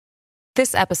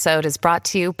This episode is brought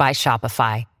to you by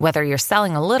Shopify. Whether you're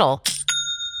selling a little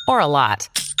or a lot,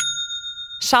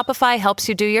 Shopify helps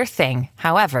you do your thing,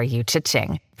 however you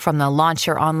cha-ching. From the launch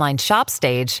your online shop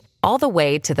stage, all the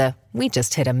way to the we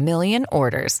just hit 1 million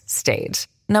orders stage.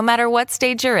 No matter what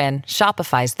stage you're in,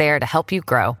 Shopify's there to help you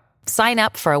grow. Sign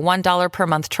up for a $1 per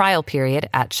month trial period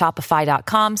at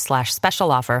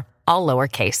shopify.com/special offer, all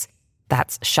lowercase.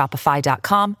 That's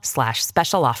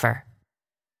shopify.com/special offer.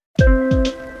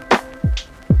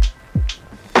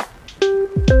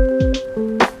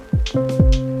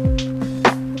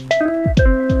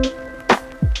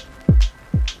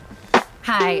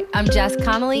 Hi, I'm Jess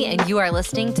Connolly, and you are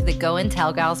listening to the Go and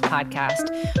Tell Gals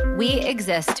podcast. We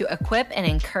exist to equip and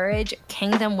encourage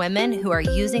kingdom women who are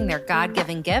using their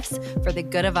God-given gifts for the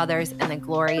good of others and the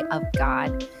glory of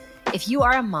God. If you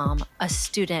are a mom, a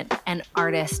student, an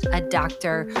artist, a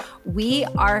doctor, we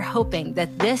are hoping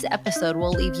that this episode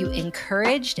will leave you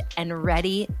encouraged and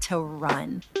ready to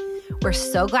run. We're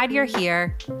so glad you're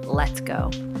here. Let's go.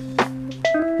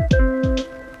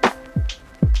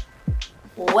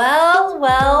 Well.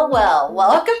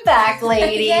 Welcome back,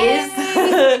 ladies.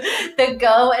 The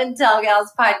Go and Tell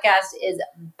Gals podcast is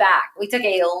back. We took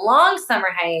a long summer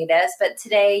hiatus, but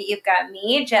today you've got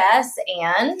me, Jess,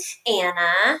 and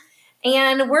Anna.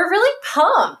 And we're really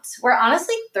pumped. We're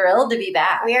honestly thrilled to be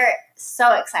back. We are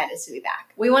so excited to be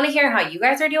back. We want to hear how you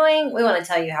guys are doing. We want to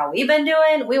tell you how we've been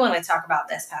doing. We want to talk about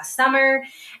this past summer.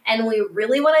 And we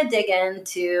really want to dig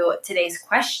into today's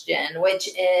question, which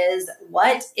is,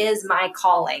 what is my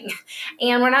calling?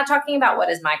 And we're not talking about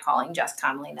what is my calling, Jess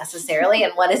Connolly necessarily,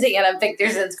 and what is Anna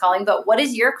Victorson's calling, but what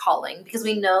is your calling? Because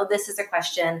we know this is a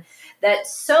question that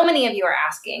so many of you are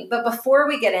asking. But before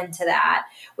we get into that,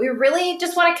 we really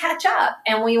just want to catch up,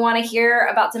 and we want to hear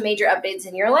about some major updates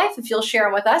in your life if you'll share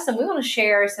them with us, and we want to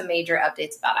share some major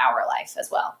updates about our life as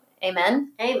well.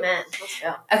 Amen? Amen. Let's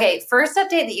go. Okay, first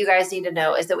update that you guys need to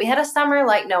know is that we had a summer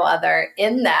like no other,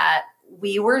 in that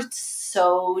we were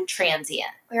so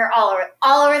transient. We were all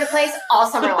over the place all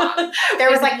summer long.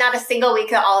 There was like not a single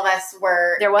week that all of us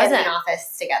were in the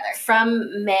office together.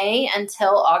 From May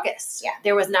until August. Yeah.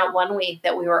 There was not one week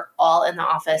that we were all in the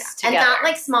office together. And not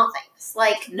like small things.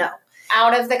 Like no.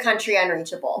 Out of the country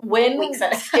unreachable weeks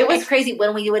at a time. It was crazy.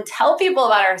 When we would tell people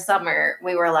about our summer,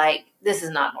 we were like, this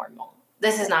is not normal.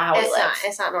 This is not how we live.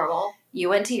 It's not normal. You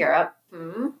went to Europe.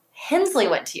 Mm-hmm. Hensley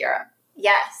went to Europe.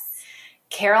 Yes.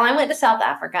 Caroline went to South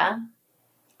Africa.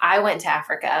 I went to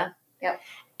Africa. Yep.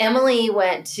 Emily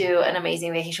went to an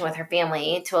amazing vacation with her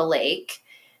family to a lake.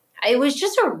 It was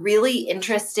just a really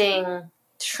interesting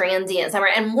transient summer.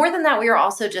 And more than that, we were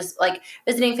also just like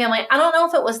visiting family. I don't know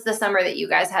if it was the summer that you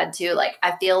guys had too. Like,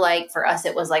 I feel like for us,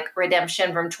 it was like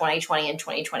redemption from 2020 and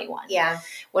 2021. Yeah.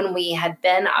 When we had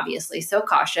been obviously so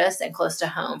cautious and close to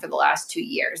home for the last 2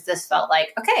 years, this felt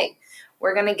like, okay,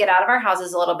 we're going to get out of our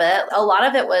houses a little bit. A lot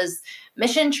of it was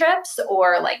mission trips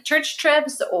or like church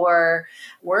trips or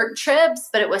work trips,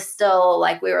 but it was still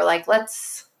like, we were like,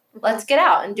 let's get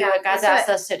out and do what God's asked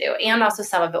us to do. And also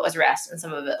some of it was rest and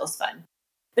some of it was fun.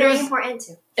 But it was important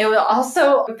too. It was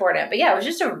also important. But yeah, it was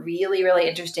just a really, really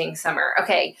interesting summer.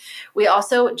 Okay. We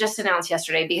also just announced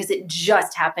yesterday, because it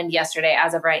just happened yesterday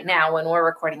as of right now when we're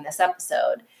recording this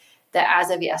episode, that as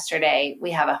of yesterday,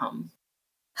 we have a home.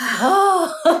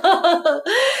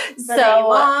 It's a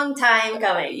long time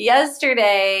coming.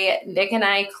 Yesterday, Nick and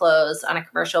I closed on a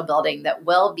commercial building that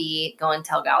will be Go and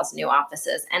Tell Gals' new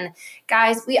offices. And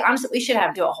guys, we should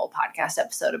do a whole podcast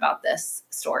episode about this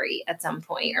story at some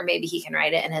point, or maybe he can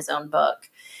write it in his own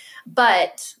book.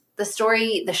 But the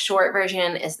story, the short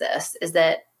version is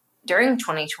that during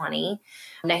 2020,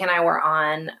 Nick and I were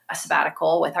on a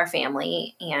sabbatical with our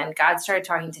family, and God started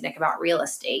talking to Nick about real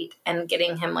estate and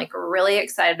getting him like really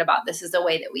excited about, this is a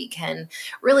way that we can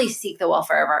really seek the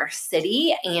welfare of our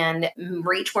city and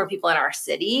reach more people in our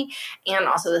city. And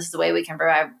also, this is the way we can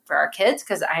provide for our kids,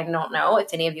 because I don't know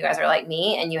if any of you guys are like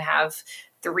me and you have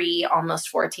 3, almost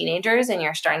 4 teenagers, and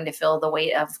you're starting to feel the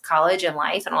weight of college and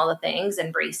life and all the things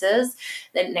and braces.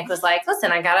 Then Nick was like,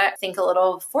 listen, I got to think a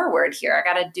little forward here.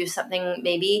 I got to do something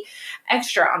maybe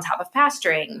extra on top of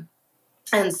pastoring.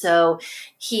 And so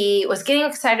he was getting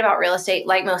excited about real estate.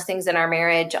 Like most things in our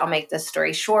marriage, I'll make this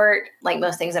story short. Like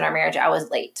most things in our marriage, I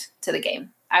was late to the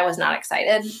game. I was not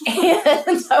excited.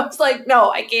 And so I was like,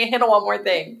 no, I can't handle one more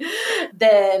thing.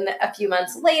 Then a few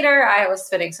months later, I was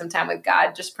spending some time with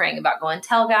God just praying about Go and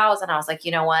Tell Gals. And I was like,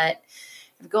 you know what?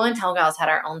 If Go and Tell Gals had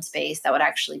our own space, that would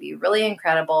actually be really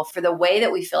incredible for the way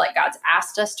that we feel like God's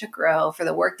asked us to grow, for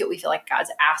the work that we feel like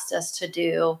God's asked us to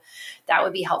do. That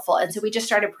would be helpful. And so we just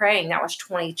started praying. That was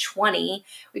 2020.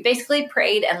 We basically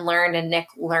prayed and learned, and Nick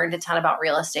learned a ton about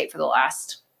real estate for the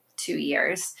last 2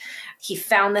 years. He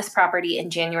found this property in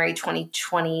January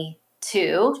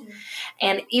 2022.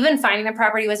 And even finding the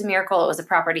property was a miracle. It was a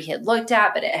property he had looked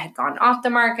at, but it had gone off the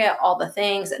market, all the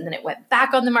things. And then it went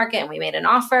back on the market and we made an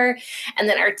offer. And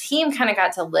then our team kind of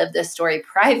got to live this story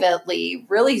privately,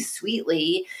 really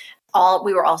sweetly.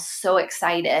 We were all so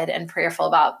excited and prayerful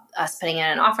about us putting in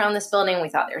an offer on this building. We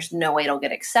thought there's no way it'll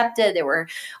get accepted. There were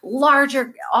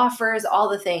larger offers, all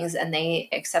the things, and they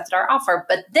accepted our offer.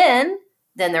 But then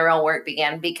the real work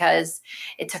began, because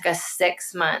it took us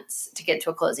 6 months to get to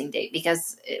a closing date,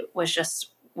 because it was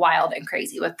just wild and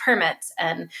crazy with permits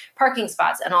and parking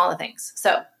spots and all the things.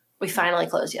 So we finally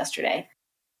closed yesterday.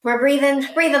 We're breathing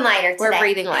lighter today. We're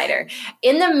breathing lighter.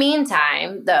 In the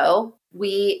meantime, though,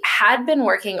 we had been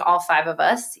working, all 5 of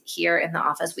us here in the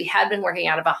office, we had been working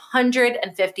out of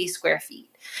 150 square feet,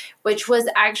 which was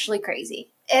actually crazy.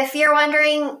 If you're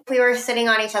wondering, we were sitting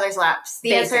on each other's laps.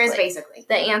 The answer is basically.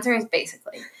 The answer is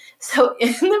basically. So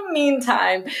in the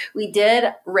meantime, we did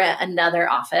rent another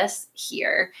office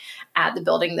here at the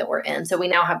building that we're in. So we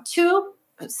now have 2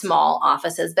 small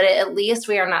offices, but at least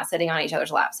we are not sitting on each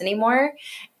other's laps anymore.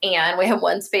 And we have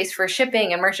 1 space for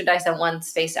shipping and merchandise and 1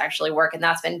 space to actually work. And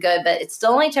that's been good, but it's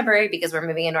still only temporary because we're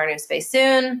moving into our new space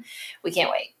soon. We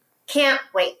can't wait. Can't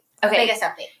wait. Okay. Biggest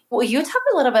update. Well, you talk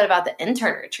a little bit about the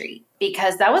intern retreat,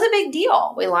 because that was a big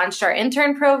deal. We launched our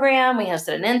intern program. We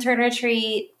hosted an intern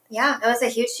retreat. Yeah, it was a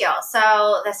huge deal.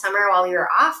 So this summer while we were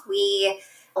off, we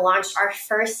launched our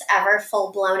first ever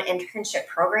full-blown internship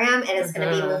program. It is going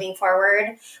to be moving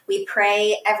forward. We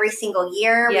pray every single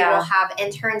year. Yeah. We will have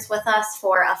interns with us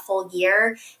for a full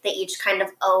year. They each kind of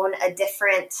own a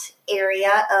different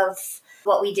area of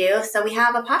what we do. So we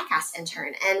have a podcast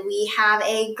intern, and we have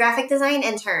a graphic design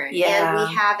intern, and we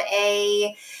have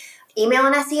a email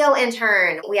and SEO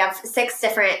intern. We have 6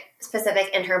 different specific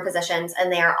intern positions,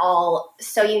 and they are all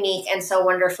so unique and so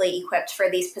wonderfully equipped for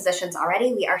these positions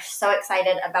already. We are so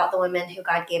excited about the women who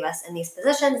God gave us in these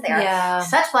positions. They are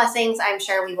such blessings. I'm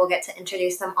sure we will get to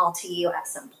introduce them all to you at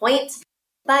some point.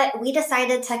 But we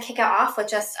decided to kick it off with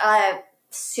just a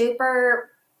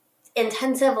super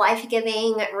intensive,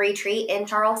 life-giving retreat in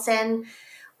Charleston.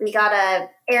 We got a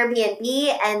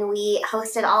Airbnb and we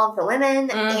hosted all of the women,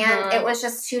 and it was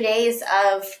just 2 days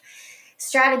of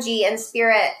strategy and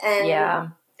spirit,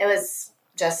 and it was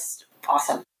just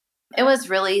awesome. It was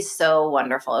really so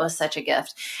wonderful. It was such a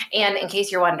gift. And in case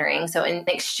you're wondering, so in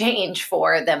exchange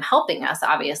for them helping us,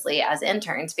 obviously, as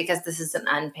interns, because this is an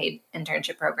unpaid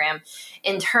internship program,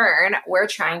 in turn, we're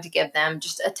trying to give them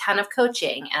just a ton of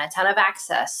coaching and a ton of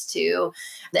access to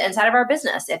the inside of our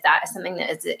business, if that is something that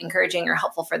is encouraging or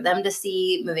helpful for them to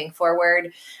see moving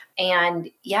forward. And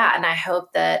and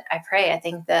I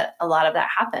think that a lot of that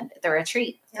happened at the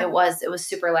retreat. Yeah. It was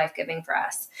super life-giving for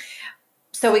us.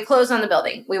 So we closed on the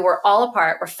building. We were all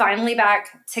apart. We're finally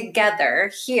back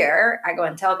together here at Go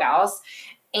and Tell Gals.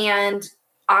 And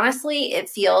honestly, it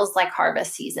feels like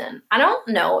harvest season. I don't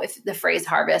know if the phrase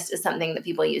harvest is something that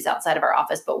people use outside of our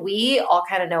office, but we all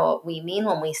kind of know what we mean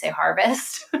when we say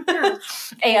harvest. And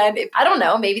I don't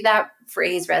know, maybe that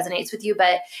phrase resonates with you,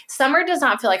 but summer does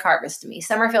not feel like harvest to me.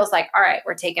 Summer feels like, all right,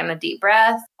 we're taking a deep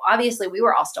breath. Obviously, we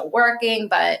were all still working,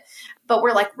 but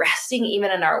we're like resting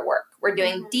even in our work. We're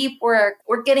doing deep work.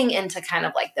 We're getting into kind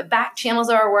of like the back channels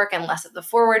of our work and less of the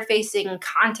forward-facing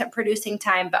content producing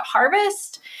time. But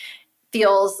harvest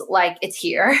feels like it's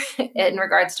here in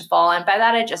regards to fall. And by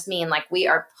that, I just mean like we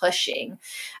are pushing.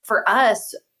 For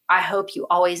us, I hope you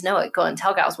always know it, Go and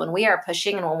Tell Gals, when we are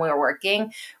pushing and when we're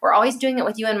working, we're always doing it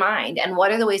with you in mind. And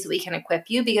what are the ways that we can equip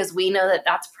you? Because we know that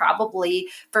that's probably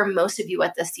for most of you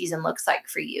what this season looks like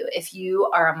for you. If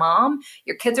you are a mom,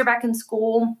 your kids are back in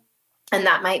school, and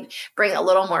that might bring a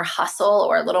little more hustle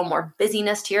or a little more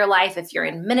busyness to your life. If you're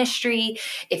in ministry,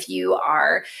 if you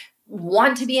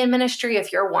want to be in ministry,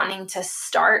 if you're wanting to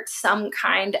start some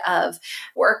kind of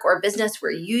work or business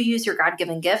where you use your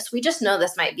God-given gifts, we just know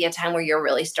this might be a time where you're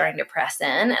really starting to press in,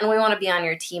 and we want to be on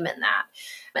your team in that.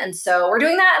 And so we're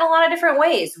doing that in a lot of different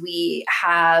ways. We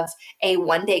have a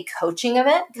one-day coaching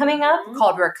event coming up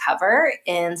called Recover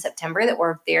in September that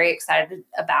we're very excited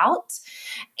about.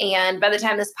 And by the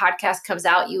time this podcast comes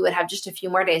out, you would have just a few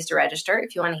more days to register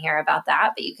if you want to hear about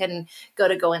that. But you can go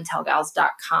to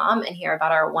goandtellgals.com and hear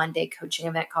about our one-day coaching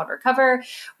event called Recover.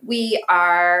 We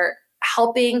are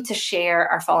helping to share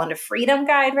our Fall into Freedom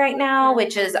guide right now,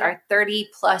 which is our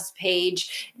 30-plus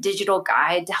page digital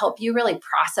guide to help you really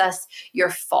process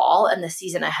your fall and the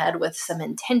season ahead with some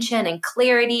intention and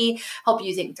clarity, help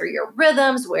you think through your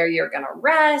rhythms, where you're going to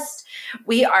rest.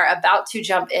 We are about to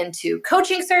jump into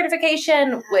coaching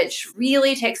certification, which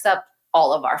really takes up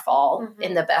all of our fall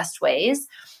in the best ways.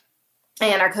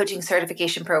 And our coaching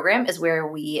certification program is where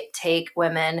we take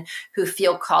women who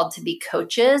feel called to be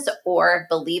coaches or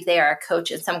believe they are a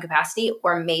coach in some capacity,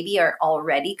 or maybe are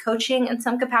already coaching in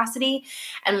some capacity.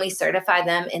 And we certify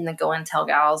them in the Go and Tell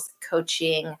Gals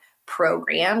coaching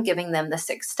program, giving them the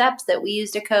 6 steps that we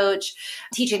use to coach,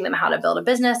 teaching them how to build a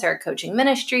business or a coaching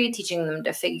ministry, teaching them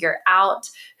to figure out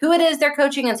who it is they're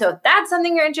coaching. And so if that's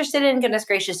something you're interested in, goodness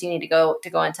gracious, you need to go to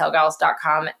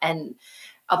goandtellgals.com and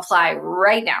apply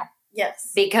right now.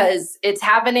 Yes. Because it's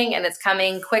happening and it's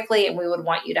coming quickly, and we would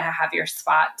want you to have your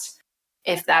spot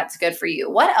if that's good for you.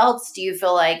 What else do you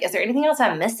feel like, is there anything else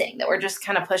I'm missing that we're just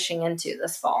kind of pushing into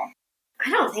this fall? I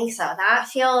don't think so. That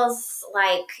feels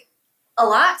like a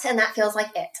lot, and that feels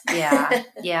like it. Yeah.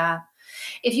 Yeah.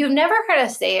 If you've never heard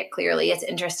us say it clearly, it's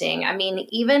interesting. I mean,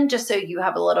 even just so you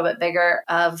have a little bit bigger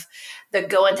of the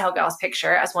Go and Tell Gals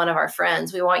picture as one of our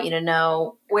friends, we want you to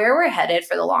know where we're headed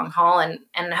for the long haul,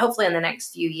 and hopefully in the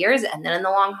next few years. And then in the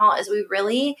long haul is we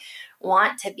really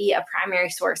want to be a primary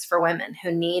source for women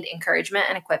who need encouragement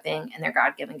and equipping in their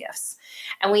God-given gifts.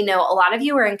 And we know a lot of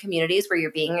you are in communities where you're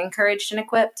being encouraged and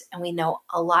equipped, and we know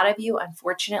a lot of you,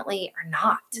 unfortunately, are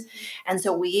not. Mm-hmm. And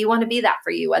so we want to be that for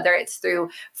you, whether it's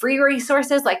through free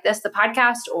resources like this, the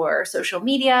podcast, or social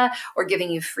media, or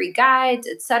giving you free guides,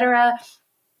 etc.,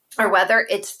 or whether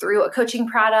it's through a coaching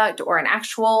product or an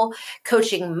actual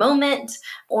coaching moment,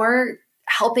 or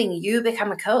helping you become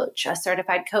a coach, a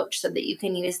certified coach, so that you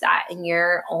can use that in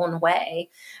your own way.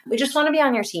 We just want to be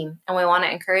on your team, and we want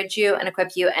to encourage you and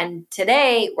equip you. And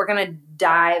today we're going to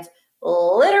dive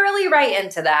literally right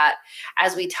into that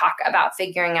as we talk about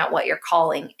figuring out what your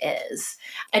calling is.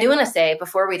 I do want to say,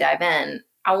 before we dive in,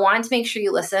 I want to make sure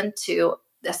you listen to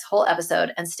this whole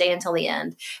episode and stay until the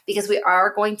end, because we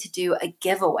are going to do a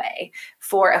giveaway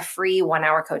for a free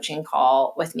 1-hour coaching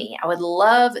call with me. I would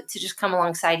love to just come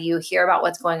alongside you, hear about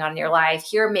what's going on in your life,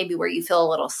 hear maybe where you feel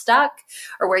a little stuck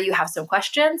or where you have some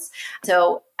questions.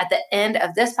 So at the end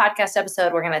of this podcast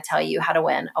episode, we're going to tell you how to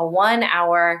win a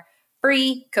 1-hour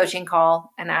free coaching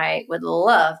call. And I would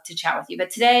love to chat with you. But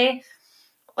today,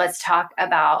 let's talk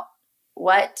about,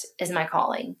 what is my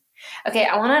calling? Okay,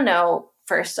 I want to know,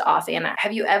 first off, Anna,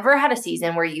 have you ever had a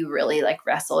season where you really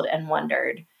wrestled and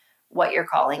wondered what your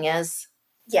calling is?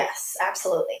 Yes,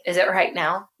 absolutely. Is it right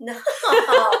now? No, come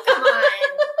on.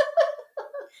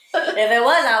 If it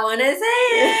was, I wouldn't say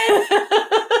it.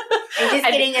 I'm just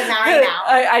kidding, it's not right now.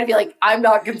 I'd be like, I'm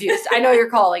not confused. I know your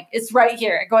calling. It's right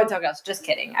here. Go and tell us. Just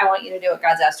kidding. I want you to do what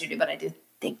God's asked you to do, but I do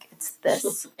think it's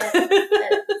this.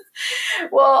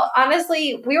 Well,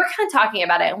 honestly, we were kind of talking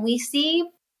about it, and we see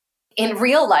in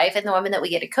real life, and the women that we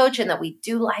get to coach and that we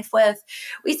do life with,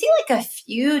 we see a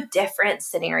few different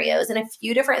scenarios and a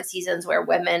few different seasons where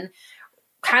women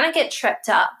kind of get tripped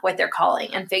up with their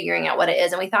calling and figuring out what it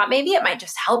is. And we thought maybe it might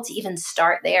just help to even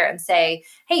start there and say,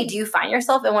 hey, do you find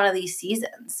yourself in one of these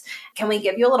seasons? Can we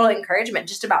give you a little encouragement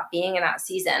just about being in that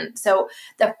season? So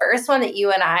the first one that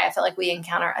you and I feel like we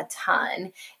encounter a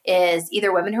ton is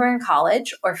either women who are in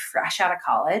college or fresh out of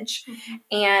college. Mm-hmm.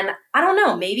 And I don't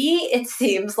know, maybe it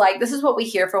seems like this is what we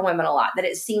hear from women a lot, that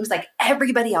it seems like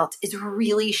everybody else is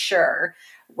really sure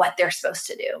what they're supposed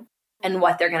to do and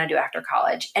what they're going to do after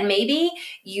college. And maybe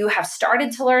you have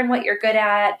started to learn what you're good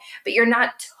at, but you're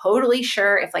not totally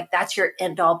sure if that's your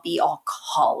end all be all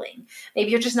calling. Maybe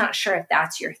you're just not sure if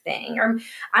that's your thing. Or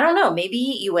I don't know, maybe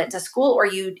you went to school or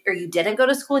you didn't go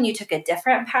to school and you took a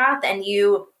different path and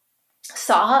you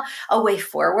saw a way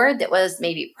forward that was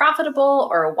maybe profitable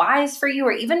or wise for you,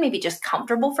 or even maybe just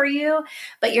comfortable for you,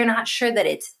 but you're not sure that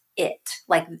it's it.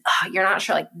 You're not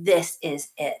sure this is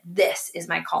it. This is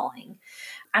my calling.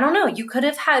 I don't know, you could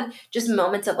have had just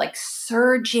moments of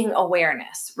surging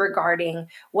awareness regarding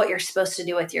what you're supposed to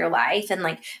do with your life. And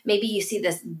maybe you see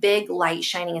this big light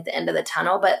shining at the end of the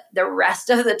tunnel, but the rest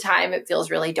of the time it feels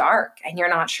really dark and you're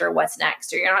not sure what's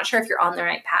next, or you're not sure if you're on the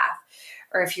right path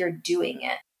or if you're doing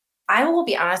it. I will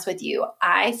be honest with you.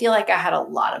 I feel like I had a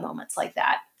lot of moments like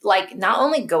that. Not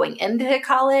only going into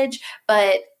college,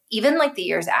 but even the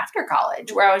years after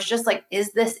college, where I was just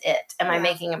is this it? Am I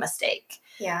making a mistake?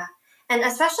 Yeah. And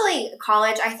especially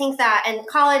college, I think that in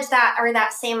college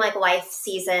that same life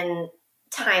season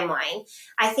timeline,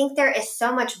 I think there is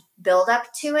so much buildup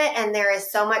to it, and there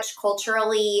is so much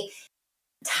culturally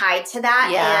tied to that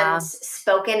and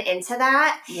spoken into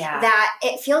that, that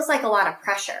it feels like a lot of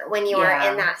pressure when you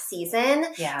are in that season,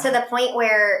 to the point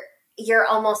where you're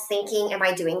almost thinking, am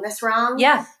I doing this wrong?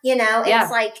 Yeah.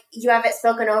 It's you have it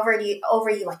spoken over you,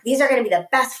 these are going to be the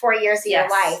best 4 years of your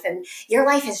life. And your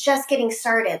life is just getting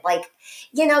started.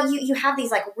 You have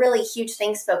these really huge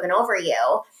things spoken over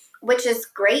you. which is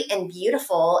great and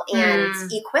beautiful and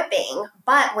equipping.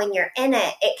 But when you're in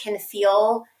it, it can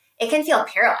feel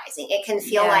paralyzing. It can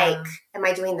feel like, am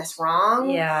I doing this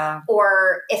wrong? Yeah.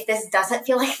 Or if this doesn't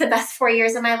feel like the best 4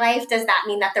 years of my life, does that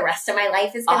mean that the rest of my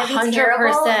life is going to be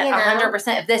terrible?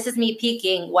 100%. If this is me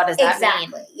peaking, what does that mean?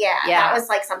 Exactly. Yeah. That was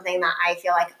like something that I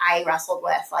feel like I wrestled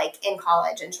with like in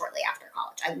college and shortly after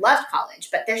college. I loved college,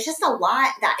 but there's just a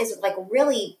lot that is like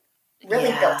really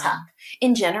built up.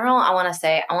 In general, I want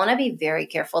to be very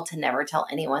careful to never tell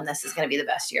anyone this is going to be the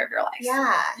best year of your life.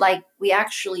 Yeah. Like, we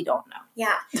actually don't know.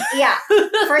 Yeah. Yeah,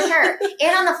 for sure.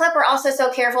 And on the flip, we're also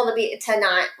so careful to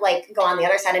not like go on the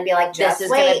other side and be like, this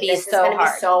is going to be so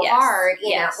hard.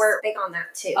 You know, we're big on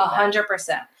that too.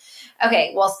 100%.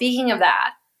 Okay. Well, speaking of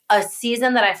that, a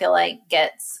season that I feel like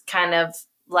gets kind of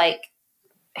like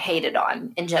hated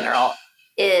on in general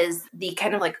is the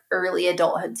kind of like early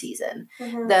adulthood season,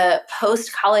 the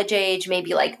post-college age,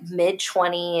 maybe like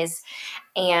mid-20s.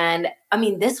 And I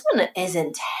mean, this one is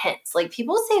intense. Like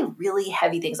people say really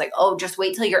heavy things like, oh, just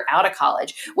wait till you're out of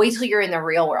college. Wait till you're in the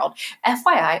real world.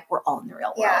 FYI, we're all in the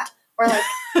real world. Or like,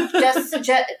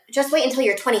 just wait until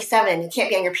you're 27 and you can't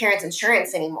be on your parents'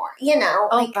 insurance anymore, you know?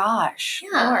 Oh, like, gosh.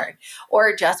 Yeah. Lord.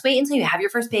 Or just wait until you have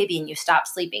your first baby and you stop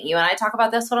sleeping. You and I talk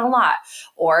about this one a lot.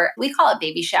 Or we call it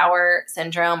baby shower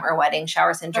syndrome or wedding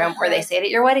shower syndrome, where they say it at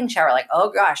your wedding shower, like,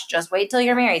 oh, gosh, just wait till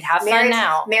you're married. Have fun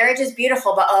now. Marriage is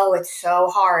beautiful, but oh, it's so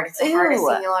hard. It's the hardest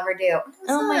thing you'll ever do.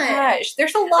 Oh, my gosh.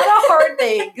 There's a lot of hard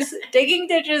things. Digging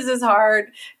ditches is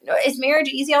hard. Is marriage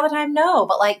easy all the time? No,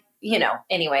 but like, you know,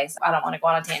 anyways, I don't want to go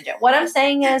on a tangent. What I'm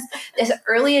saying is this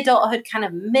early adulthood, kind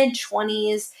of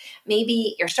mid-20s,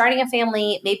 maybe you're starting a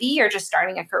family, maybe you're just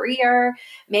starting a career,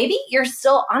 maybe you're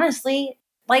still honestly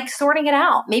like sorting it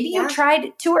out. Maybe you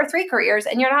tried 2 or 3 careers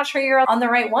and you're not sure you're on the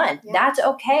right one. Yeah. That's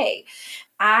okay.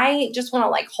 I just want to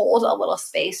like hold a little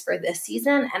space for this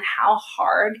season and how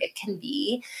hard it can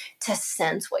be to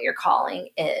sense what your calling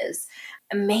is.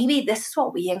 Maybe this is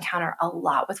what we encounter a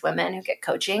lot with women who get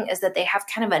coaching, is that they have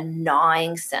kind of a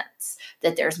gnawing sense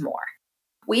that there's more.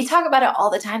 We talk about it all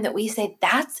the time, that we say,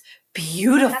 that's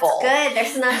beautiful. That's good.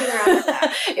 There's nothing wrong with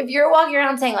that. If you're walking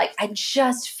around saying like, I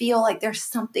just feel like there's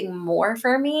something more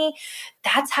for me,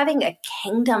 that's having a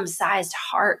kingdom-sized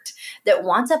heart that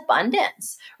wants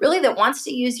abundance, really, that wants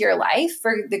to use your life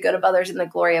for the good of others and the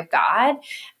glory of God.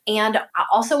 And I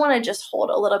also want to just hold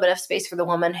a little bit of space for the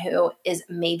woman who is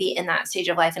maybe in that stage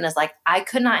of life and is like, I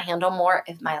could not handle more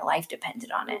if my life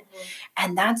depended on it.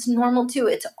 And that's normal too.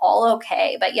 It's all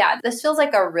okay. But yeah, this feels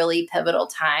like a really pivotal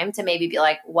time to maybe be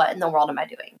like, what in the world am I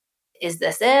doing? Is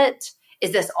this it?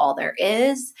 Is this all there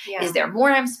is? Yeah. Is there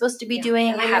more I'm supposed to be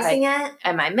doing? Am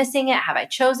I missing it? Have I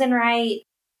chosen right?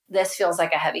 This feels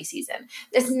like a heavy season.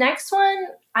 This next one,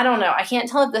 I don't know. I can't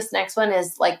tell if this next one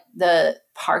is like the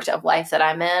part of life that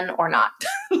I'm in or not.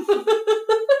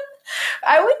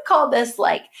 I would call this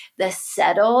like the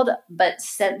settled, but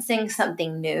sensing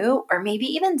something new, or maybe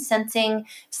even sensing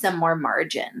some more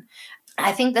margin.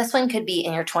 I think this one could be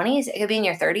in your 20s. It could be in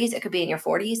your 30s. It could be in your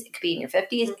 40s. It could be in your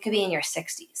 50s. It could be in your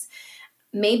 60s.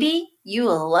 Maybe you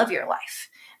love your life.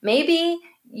 Maybe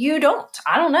you don't.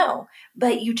 I don't know.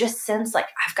 But you just sense like,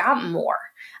 I've got more.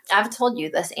 I've told you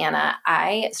this, Anna.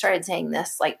 I started saying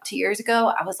this like 2 years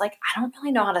ago. I was like, I don't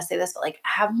really know how to say this, but like,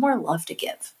 I have more love to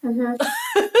give.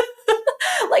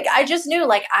 Like, I just knew,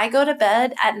 like, I go to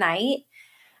bed at night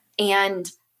and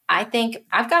I think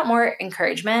I've got more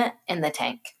encouragement in the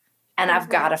tank, and I've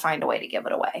got to find a way to give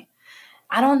it away.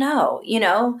 I don't know, you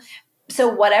know? So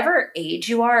whatever age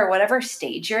you are or whatever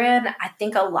stage you're in, I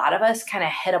think a lot of us kind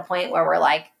of hit a point where we're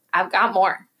like, I've got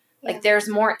more. Yeah. Like, there's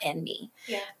more in me.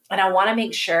 Yeah. And I want to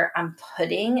make sure I'm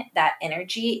putting that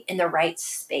energy in the right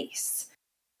space.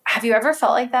 Have you ever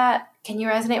felt like that? Can you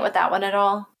resonate with that one at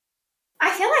all? I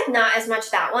feel like not as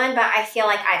much that one, but I feel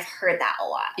like I've heard that a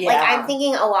lot. Yeah. Like, I'm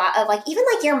thinking a lot of like, even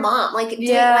like your mom, like,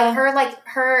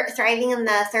 her thriving in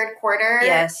the third quarter.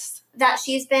 Yes. That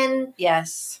she's been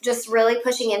just really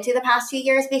pushing into the past few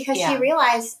years, because she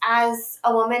realized as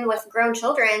a woman with grown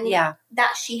children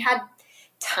that she had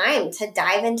time to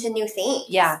dive into new things.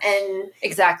 Yeah. And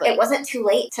exactly. It wasn't too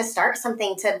late to start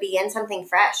something, to begin something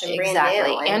fresh and brand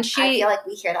new. And I feel like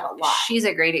we hear that a lot. She's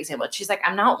a great example. She's like,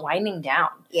 I'm not winding down.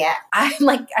 Yeah.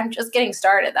 I'm just getting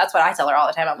started. That's what I tell her all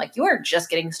the time. I'm like, you are just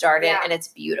getting started and it's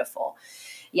beautiful.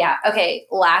 Yeah. Okay.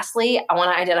 Lastly, I want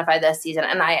to identify this season,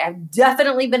 and I have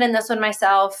definitely been in this one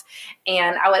myself.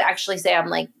 And I would actually say I'm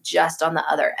like just on the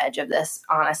other edge of this,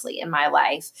 honestly, in my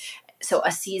life. So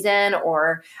a season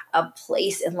or a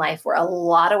place in life where a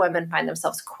lot of women find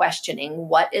themselves questioning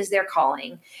what is their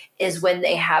calling is when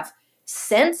they have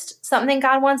sensed something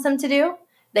God wants them to do.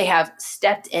 They have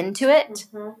stepped into it,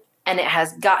 and it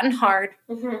has gotten hard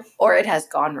or it has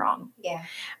gone wrong. Yeah.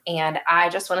 And I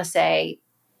just want to say,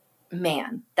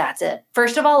 man, that's it.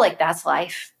 First of all, like that's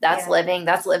life. That's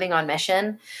living on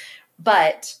mission.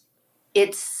 But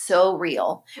it's so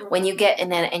real when you get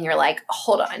in it and you're like,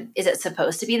 hold on, is it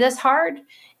supposed to be this hard?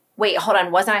 Wait, hold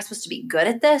on. Wasn't I supposed to be good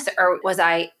at this? Or was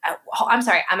I'm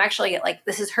sorry, I'm actually like,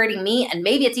 this is hurting me. And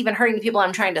maybe it's even hurting the people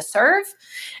I'm trying to serve.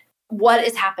 What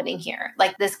is happening here?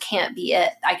 Like, this can't be it.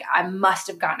 Like, I must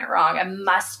have gotten it wrong. I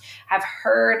must have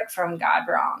heard from God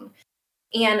wrong.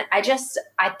 And I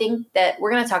think that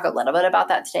we're going to talk a little bit about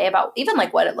that today, about even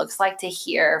like what it looks like to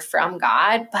hear from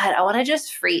God. But I want to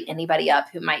just free anybody up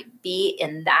who might be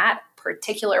in that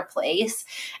particular place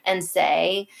and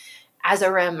say, as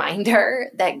a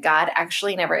reminder, that God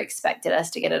actually never expected us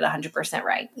to get it 100%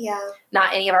 right. Yeah.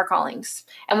 Not any of our callings.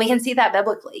 And we can see that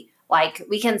biblically. Like,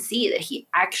 we can see that he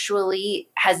actually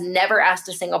has never asked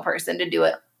a single person to do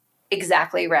it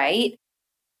exactly right.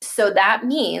 So that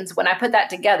means when I put that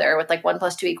together with like 1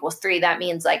 + 2 = 3, that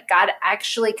means like God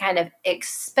actually kind of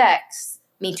expects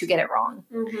me to get it wrong.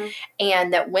 Mm-hmm.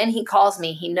 And that when he calls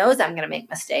me, he knows I'm going to make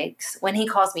mistakes. When he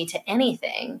calls me to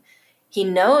anything, he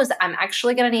knows I'm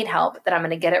actually going to need help, that I'm going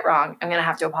to get it wrong. I'm going to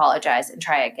have to apologize and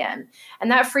try again.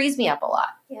 And that frees me up a lot.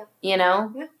 Yeah. You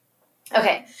know? Yeah.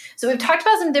 Okay, so we've talked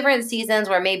about some different seasons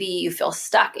where maybe you feel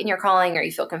stuck in your calling, or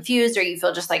you feel confused, or you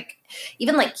feel just like,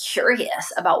 even like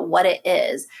curious about what it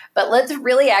is. But let's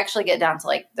really actually get down to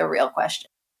like the real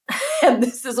question. And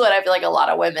this is what I feel like a lot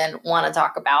of women want to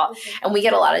talk about. And we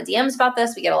get a lot of DMs about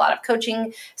this. We get a lot of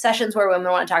coaching sessions where women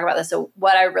want to talk about this. So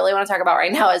what I really want to talk about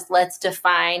right now is, let's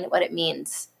define what it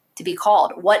means to be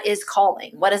called. What is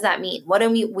calling? What does that mean? What do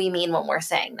we mean when we're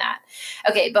saying that?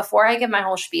 Okay, before I give my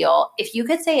whole spiel, if you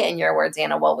could say it in your words,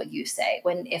 Anna, what would you say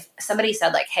if somebody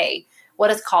said like, hey, what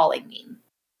does calling mean?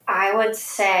 I would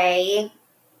say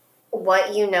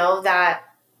what you know that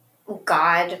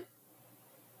God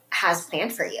has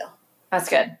planned for you. That's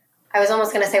good. I was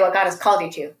almost going to say what God has called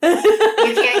you to.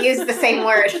 You can't use the same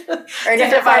word or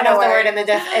different part of the word in the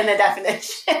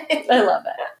definition. I love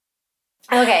it.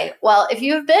 Okay, well, if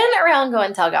you've been around Go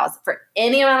and Tell Gals for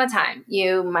any amount of time,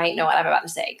 you might know what I'm about to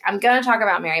say. I'm going to talk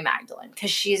about Mary Magdalene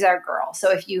because she's our girl.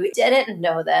 So if you didn't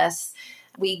know this,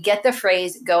 we get the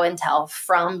phrase go and tell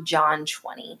from John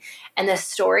 20. And the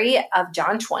story of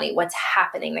John 20, what's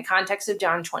happening, the context of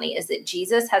John 20 is that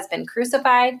Jesus has been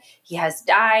crucified, he has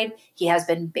died, he has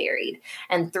been buried.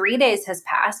 And 3 days has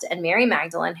passed, and Mary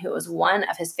Magdalene, who was one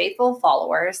of his faithful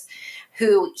followers,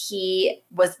 who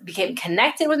became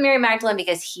connected with Mary Magdalene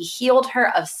because he healed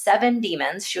her of 7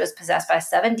 demons. She was possessed by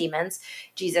 7 demons.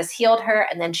 Jesus healed her,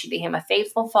 and then she became a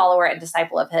faithful follower and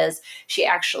disciple of his. She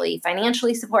actually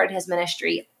financially supported his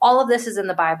ministry. All of this is in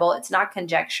the Bible. It's not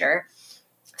conjecture.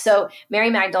 So Mary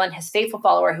Magdalene, his faithful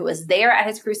follower who was there at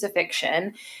his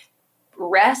crucifixion,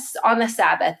 rests on the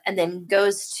Sabbath and then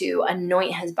goes to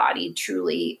anoint his body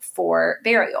truly for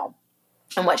burial.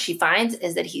 And what she finds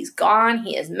is that he's gone.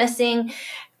 He is missing.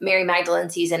 Mary Magdalene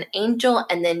sees an angel,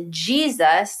 and then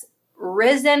Jesus,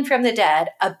 risen from the dead,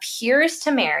 appears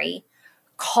to Mary,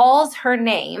 calls her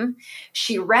name.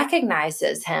 She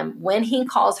recognizes him when he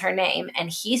calls her name, and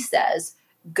he says,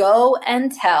 go and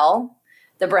tell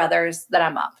the brothers that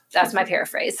I'm up. That's my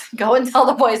paraphrase. Go and tell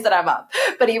the boys that I'm up.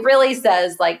 But he really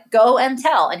says, like, go and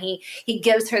tell. And he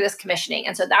gives her this commissioning.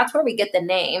 And so that's where we get the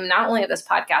name, not only of this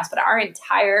podcast, but our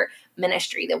entire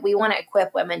ministry, that we want to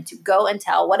equip women to go and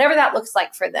tell, whatever that looks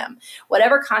like for them,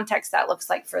 whatever context that looks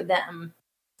like for them.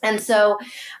 And so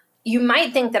you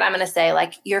might think that I'm going to say,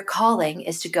 like, your calling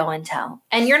is to go and tell.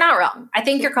 And you're not wrong. I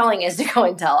think your calling is to go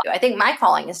and tell. I think my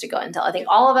calling is to go and tell. I think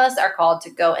all of us are called to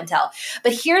go and tell.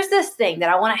 But here's this thing that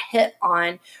I want to hit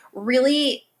on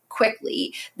really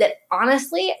quickly that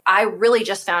honestly, I really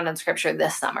just found in scripture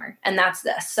this summer. And that's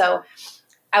this. So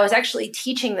I was actually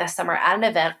teaching this summer at an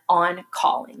event on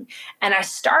calling. And I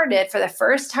started for the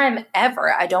first time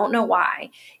ever, I don't know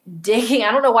why, I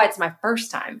don't know why it's my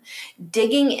first time,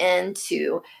 digging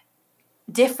into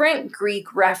different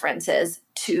Greek references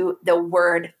to the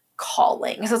word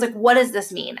calling. So I was like, what does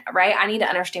this mean, right? I need to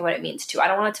understand what it means too. I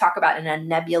don't want to talk about it in a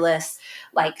nebulous,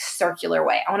 like circular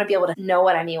way. I want to be able to know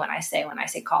what I mean when I say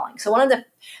calling. So one of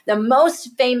the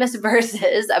most famous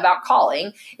verses about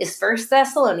calling is 1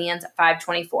 Thessalonians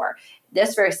 5:24.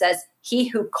 This verse says, he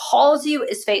who calls you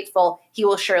is faithful, he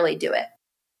will surely do it.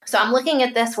 So I'm looking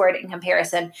at this word in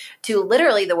comparison to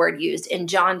literally the word used in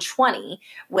John 20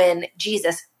 when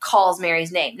Jesus calls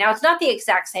Mary's name. Now, it's not the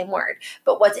exact same word,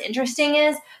 but what's interesting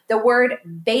is the word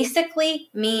basically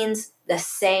means the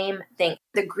same thing.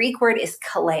 The Greek word is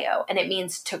kaleo, and it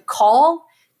means to call,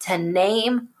 to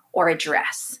name, or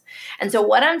address. And so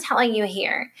what I'm telling you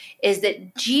here is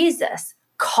that Jesus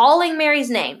calling Mary's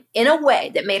name in a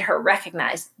way that made her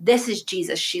recognize this is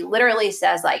Jesus. She literally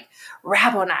says like,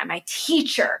 Rabboni, my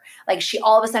teacher. Like she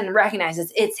all of a sudden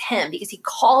recognizes it's him because he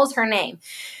calls her name.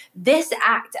 This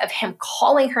act of him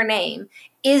calling her name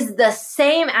is the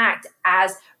same act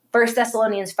as 1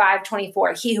 Thessalonians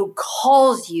 5:24. He who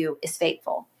calls you is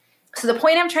faithful. So the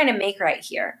point I'm trying to make right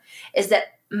here is that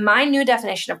my new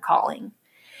definition of calling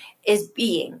is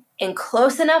being in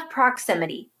close enough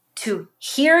proximity to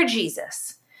hear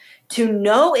Jesus, to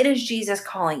know it is Jesus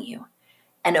calling you,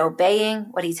 and obeying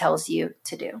what he tells you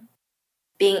to do.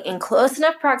 Being in close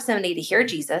enough proximity to hear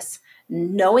Jesus,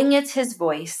 knowing it's his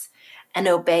voice, and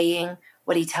obeying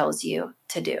what he tells you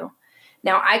to do.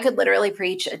 Now, I could literally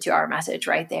preach a 2-hour message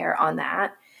right there on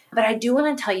that, but I do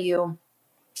want to tell you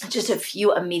just a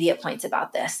few immediate points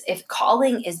about this. If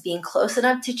calling is being close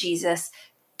enough to Jesus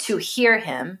to hear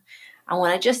him, I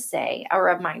want to just say a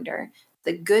reminder.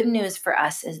 The good news for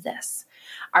us is this.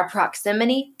 Our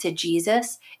proximity to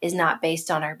Jesus is not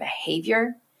based on our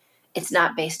behavior. It's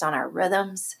not based on our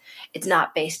rhythms. It's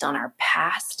not based on our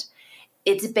past.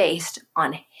 It's based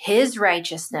on his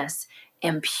righteousness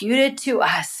imputed to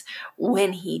us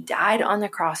when he died on the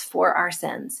cross for our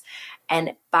sins,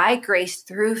 and by grace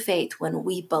through faith when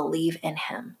we believe in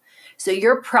him. So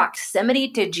your proximity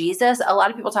to Jesus, a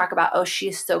lot of people talk about, oh,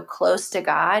 she's so close to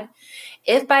God.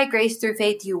 If by grace through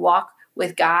faith you walk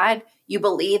with God, you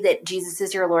believe that Jesus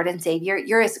is your Lord and Savior,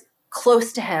 you're as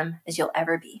close to him as you'll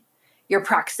ever be. Your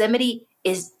proximity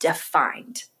is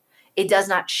defined. It does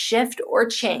not shift or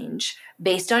change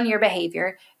based on your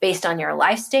behavior, based on your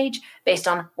life stage, based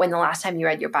on when the last time you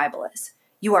read your Bible is.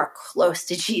 You are close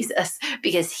to Jesus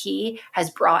because he has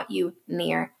brought you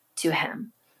near to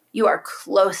him. You are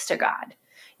close to God.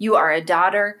 You are a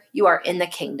daughter. You are in the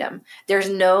kingdom. There's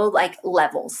no like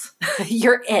levels.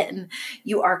 You're in.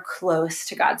 You are close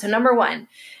to God. So number one,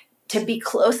 to be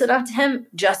close enough to him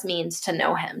just means to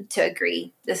know him, to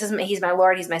agree. He's my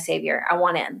Lord. He's my Savior. I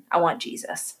want in. I want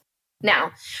Jesus.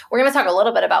 Now, we're going to talk a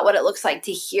little bit about what it looks like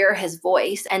to hear his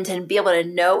voice and to be able to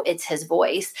know it's his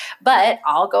voice. But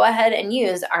I'll go ahead and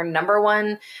use our number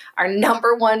one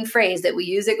phrase that we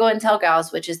use at Go and Tell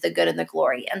Gals, which is the good and the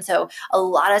glory. And so a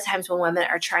lot of times when women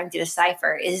are trying to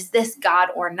decipher, is this God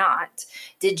or not?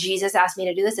 Did Jesus ask me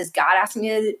to do this? Is God asking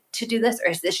me to do this?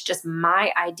 Or is this just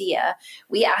my idea?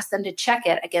 We ask them to check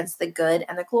it against the good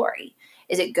and the glory.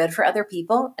 Is it good for other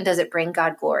people? And does it bring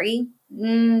God glory?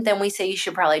 Then we say you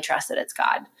should probably trust that it's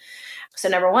God. So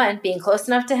number one, being close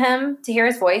enough to him to hear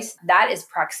his voice, that is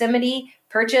proximity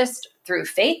purchased through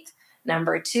faith.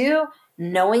 Number two,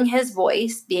 knowing his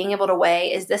voice, being able to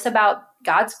weigh, is this about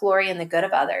God's glory and the good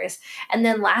of others? And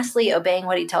then lastly, obeying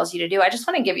what he tells you to do. I just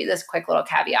want to give you this quick little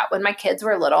caveat. When my kids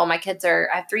were little, I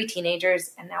have 3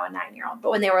 teenagers and now a 9-year-old.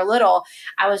 But when they were little,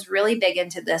 I was really big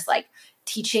into this, like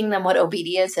teaching them what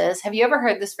obedience is. Have you ever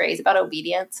heard this phrase about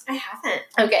obedience? I haven't.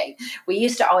 Okay. We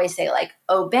used to always say like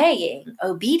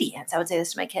obedience. I would say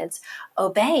this to my kids.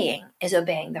 Obeying is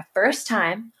obeying the first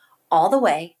time all the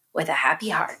way with a happy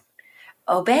heart.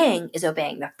 Obeying is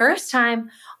obeying the first time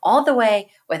all the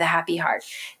way with a happy heart.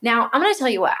 Now, I'm going to tell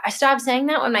you what, I stopped saying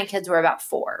that when my kids were about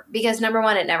 4 because number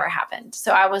one, it never happened.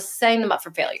 So I was setting them up for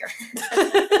failure.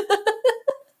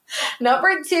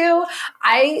 Number two,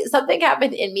 something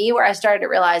happened in me where I started to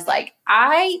realize like,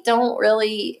 I don't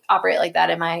really operate like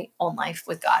that in my own life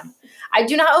with God. I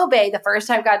do not obey the first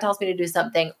time God tells me to do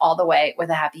something all the way with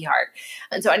a happy heart.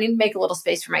 And so I need to make a little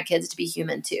space for my kids to be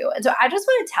human too. And so I just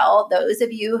want to tell those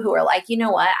of you who are like, you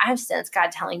know what, I've sensed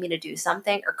God telling me to do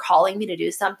something or calling me to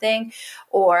do something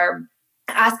or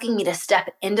asking me to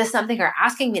step into something or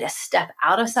asking me to step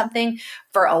out of something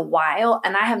for a while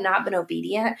and I have not been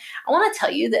obedient. I want to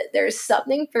tell you that there's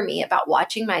something for me about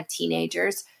watching my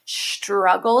teenagers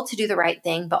struggle to do the right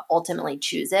thing, but ultimately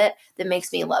choose it that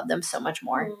makes me love them so much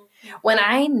more. When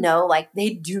I know like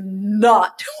they do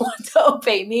not want to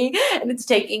obey me and it's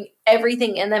taking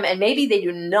everything in them and maybe they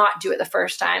do not do it the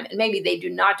first time and maybe they do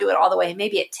not do it all the way.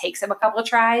 Maybe it takes them a couple of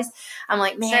tries. I'm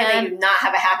like, man, sure, they do not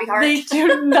have a happy heart. They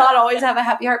do not always have a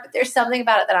happy heart, but there's something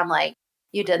about it that I'm like,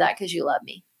 you did that because you love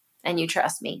me and you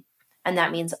trust me. And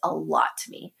that means a lot to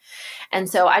me. And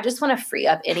so I just want to free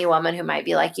up any woman who might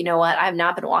be like, you know what, I've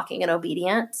not been walking in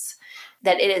obedience,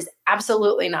 that it is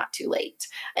absolutely not too late.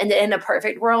 And that in a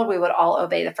perfect world, we would all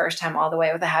obey the first time all the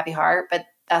way with a happy heart, but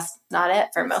that's not it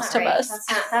for most of us.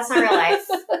 That's not real life.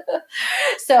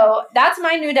 So that's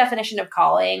my new definition of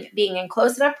calling, being in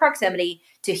close enough proximity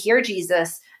to hear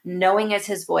Jesus, knowing it's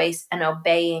his voice and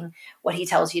obeying what he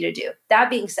tells you to do.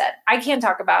 That being said, I can't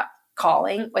talk about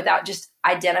calling without just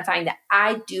identifying that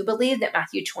I do believe that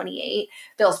Matthew 28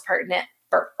 feels pertinent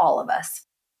for all of us.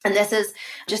 And this is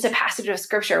just a passage of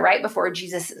scripture right before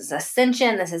Jesus'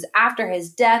 ascension. This is after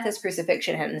his death, his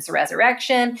crucifixion, and his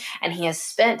resurrection. And he has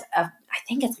spent, I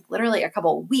think it's literally a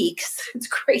couple of weeks, it's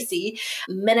crazy,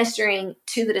 ministering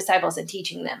to the disciples and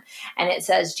teaching them. And it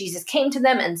says, Jesus came to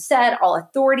them and said, all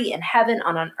authority in heaven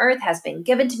and on earth has been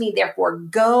given to me. Therefore,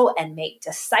 go and make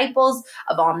disciples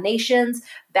of all nations,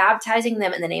 baptizing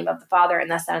them in the name of the Father and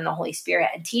the Son and the Holy Spirit,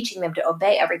 and teaching them to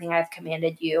obey everything I have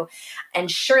commanded you. And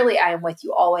surely I am with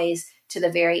you always to the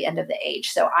very end of the age.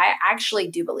 So I actually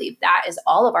do believe that is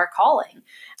all of our calling.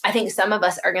 I think some of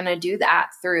us are going to do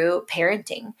that through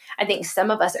parenting. I think some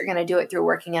of us are going to do it through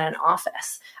working in an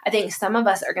office. I think some of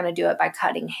us are going to do it by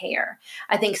cutting hair.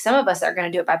 I think some of us are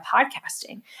going to do it by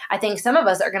podcasting. I think some of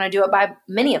us are going to do it by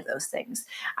many of those things.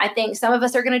 I think some of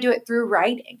us are going to do it through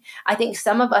writing. I think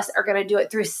some of us are going to do it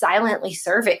through silently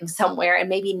serving somewhere and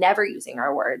maybe never using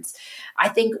our words. I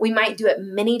think we might do it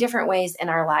many different ways in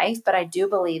our life, but I do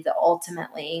believe that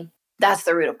ultimately that's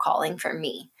the root of calling for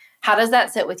me. How does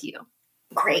that sit with you?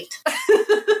 Great.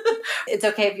 It's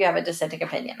okay if you have a dissenting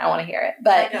opinion. I want to hear it.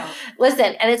 But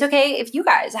listen, and it's okay if you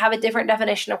guys have a different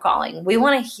definition of calling. We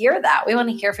want to hear that. We want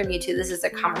to hear from you too. This is a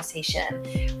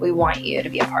conversation we want you to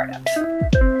be a part of.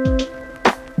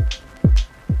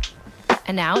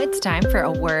 And now it's time for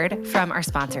a word from our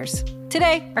sponsors.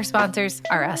 Today, our sponsors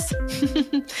are us.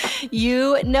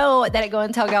 You know that at Go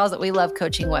and Tell Gals that we love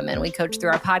coaching women. We coach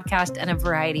through our podcast and a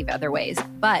variety of other ways.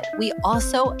 But we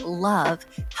also love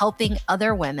helping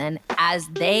other women as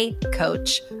they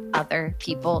coach other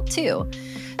people too.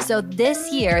 So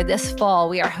this year, this fall,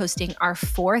 we are hosting our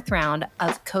 4th round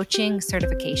of coaching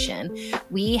certification.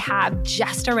 We have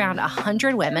just around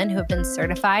 100 women who have been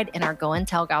certified in our Go and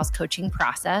Tell Gals coaching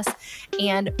process.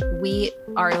 And we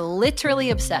are literally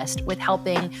obsessed with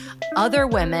helping other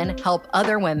women help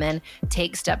other women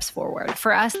take steps forward.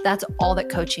 For us, that's all that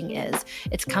coaching is.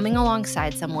 It's coming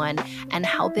alongside someone and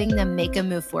helping them make a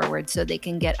move forward so they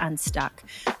can get unstuck.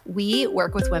 We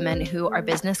work with women who are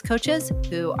business coaches,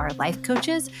 who are life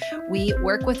coaches. We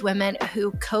work with women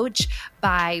who coach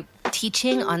by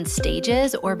teaching on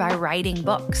stages or by writing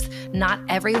books. Not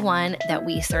everyone that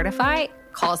we certify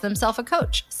calls themselves a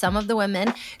coach. Some of the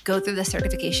women go through the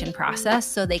certification process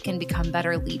so they can become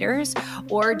better leaders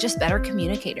or just better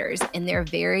communicators in their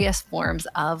various forms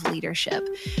of leadership.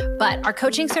 But our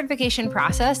coaching certification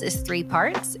process is 3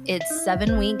 parts. It's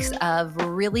 7 weeks of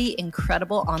really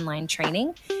incredible online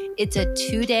training. It's a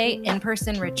 2-day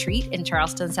in-person retreat in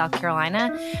Charleston, South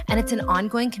Carolina, and it's an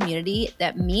ongoing community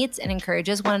that meets and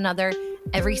encourages one another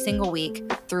every single week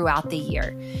throughout the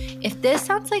year. If this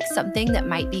sounds like something that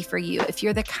might be for you, if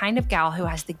you're the kind of gal who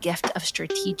has the gift of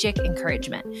strategic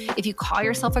encouragement, if you call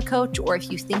yourself a coach, or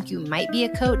if you think you might be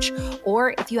a coach,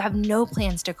 or if you have no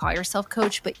plans to call yourself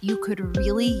coach, but you could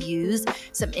really use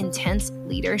some intense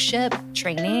leadership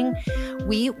training,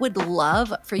 we would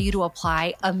love for you to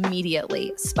apply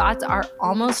immediately. Spots are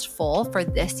almost full for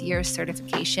this year's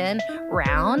certification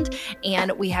round,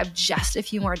 and we have just a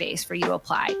few more days for you to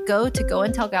apply. Go to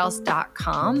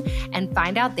goandtellgals.com and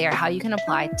find out there how you can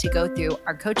apply to go through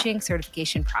our coaching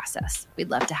certification process. We'd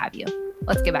love to have you.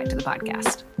 Let's get back to the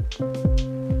podcast.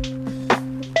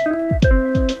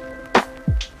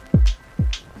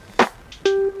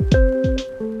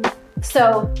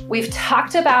 So we've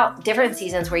talked about different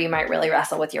seasons where you might really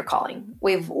wrestle with your calling.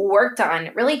 We've worked on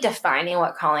really defining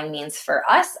what calling means for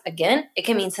us. Again, it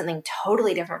can mean something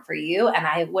totally different for you. And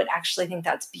I would actually think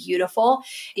that's beautiful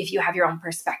if you have your own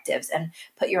perspectives and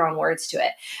put your own words to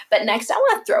it. But next, I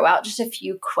want to throw out just a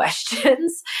few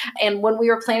questions. And when we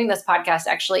were planning this podcast,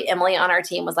 actually, Emily on our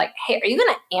team was like, hey, are you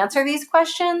going to answer these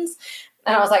questions?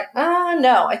 And I was like,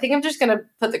 no, I think I'm just going to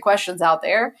put the questions out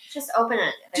there. Just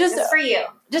open-ended. Just for you.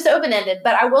 Just open-ended.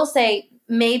 But I will say,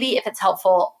 maybe if it's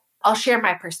helpful, I'll share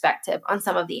my perspective on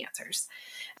some of the answers.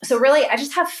 So really, I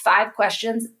just have 5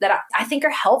 questions that I think are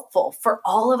helpful for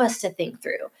all of us to think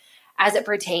through as it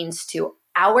pertains to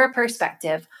our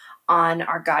perspective on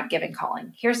our God-given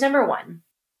calling. Here's number 1.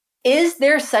 Is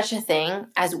there such a thing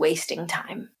as wasting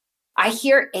time? I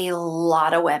hear a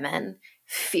lot of women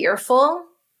fearful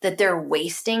that they're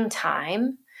wasting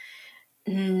time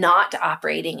not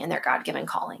operating in their God-given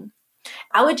calling.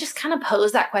 I would just kind of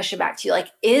pose that question back to you, like,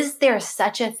 is there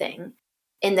such a thing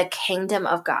in the kingdom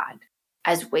of God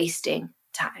as wasting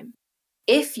time?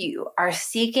 If you are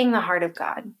seeking the heart of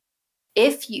God,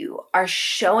 if you are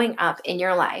showing up in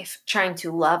your life trying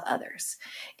to love others,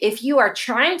 if you are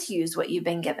trying to use what you've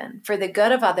been given for the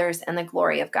good of others and the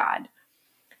glory of God,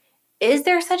 is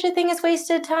there such a thing as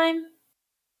wasted time?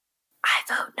 I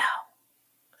vote no.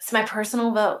 It's my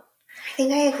personal vote. I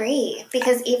think I agree,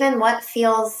 because even what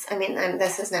feels, I mean,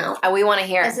 this is now. We want to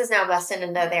hear. This is now busted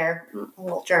into their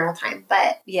little journal time.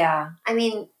 But yeah. I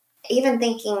mean, even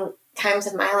thinking times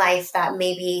in my life that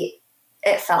maybe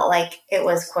it felt like it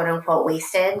was quote unquote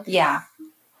wasted. Yeah.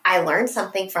 I learned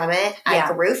something from it. Yeah.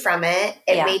 I grew from it.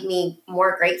 It made me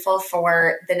more grateful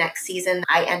for the next season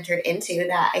I entered into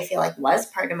that I feel like was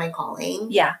part of my calling.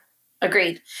 Yeah.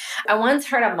 Agreed. I once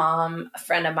heard a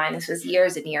friend of mine, this was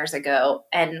years and years ago,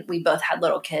 and we both had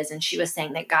little kids, and she was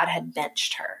saying that God had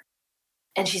benched her.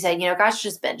 And she said, God's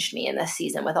just benched me in this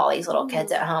season with all these little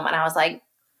kids at home. And I was like,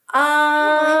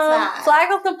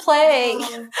 flag on the play.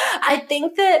 I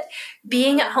think that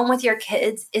being at home with your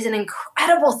kids is an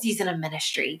incredible season of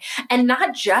ministry. And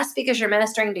not just because you're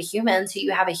ministering to humans who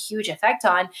you have a huge effect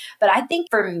on, but I think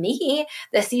for me,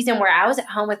 the season where I was at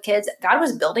home with kids, God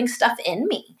was building stuff in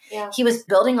me. Yeah. He was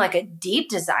building like a deep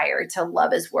desire to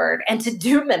love his word and to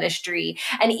do ministry.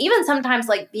 And even sometimes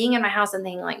like being in my house and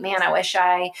thinking like, man, I wish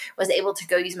I was able to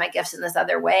go use my gifts in this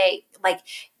other way. Like,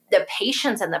 the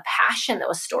patience and the passion that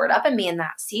was stored up in me in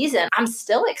that season, I'm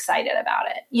still excited about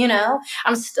it.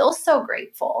 I'm still so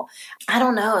grateful. I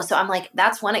don't know. So I'm like,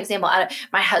 that's one example.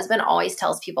 My husband always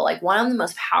tells people like one of the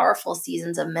most powerful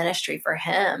seasons of ministry for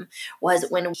him was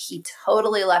when he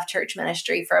totally left church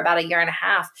ministry for about 1.5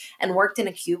 years and worked in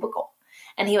a cubicle.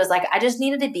 And he was like, I just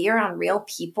needed to be around real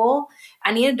people.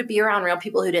 I needed to be around real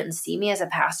people who didn't see me as a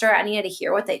pastor. I needed to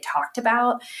hear what they talked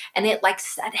about. And it like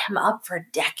set him up for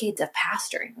decades of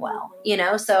pastoring well,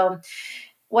 So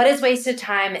what is wasted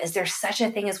time? Is there such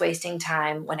a thing as wasting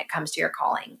time when it comes to your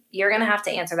calling? You're going to have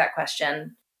to answer that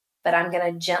question, but I'm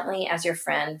going to gently, as your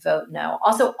friend, vote no.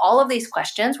 Also, all of these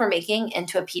questions we're making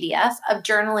into a PDF of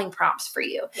journaling prompts for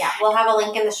you. Yeah, we'll have a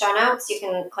link in the show notes. You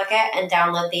can click it and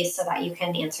download these so that you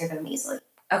can answer them easily.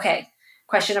 Okay,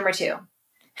 question number 2.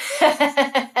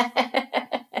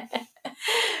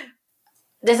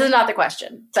 This is not the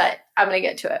question, but I'm going to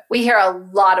get to it. We hear a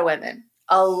lot of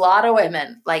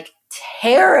women like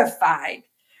terrified,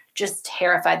 just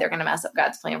terrified they're going to mess up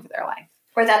God's plan for their life.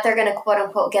 Or that they're going to, quote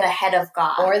unquote, get ahead of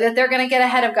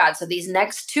God. So these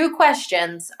next 2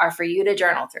 questions are for you to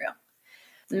journal through.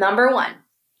 Number 1.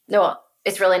 No,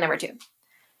 it's really number 2.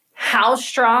 How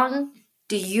strong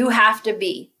do you have to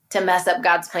be to mess up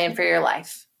God's plan for your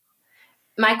life?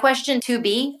 My question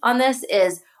 2B on this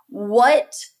is,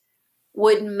 what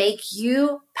would make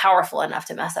you powerful enough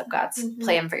to mess up God's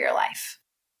plan for your life?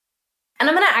 And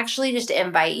I'm going to actually just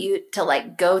invite you to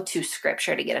like go to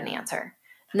scripture to get an answer.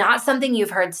 Not something you've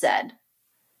heard said.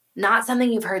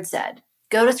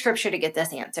 Go to scripture to get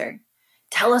this answer.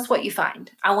 Tell us what you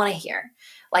find. I want to hear.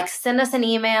 Like send us an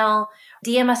email,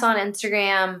 DM us on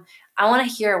Instagram. I want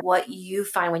to hear what you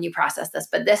find when you process this.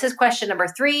 But this is question number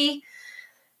 3.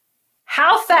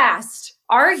 How fast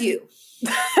are you?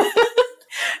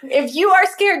 If you are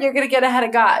scared you're going to get ahead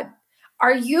of God,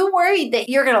 are you worried that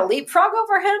you're going to leapfrog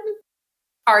over him?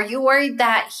 Are you worried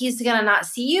that he's going to not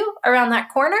see you around that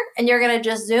corner and you're going to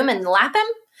just zoom and lap him?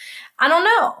 I don't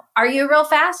know. Are you real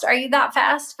fast? Are you that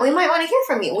fast? We might want to hear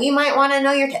from you. We might want to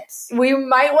know your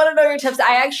tips.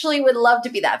 I actually would love to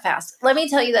be that fast. Let me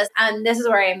tell you this, and this is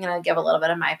where I am going to give a little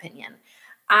bit of my opinion.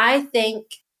 I think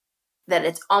that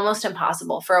it's almost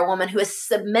impossible for a woman who is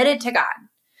submitted to God,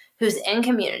 who's in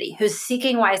community, who's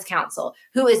seeking wise counsel,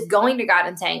 who is going to God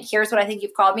and saying, here's what I think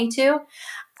you've called me to.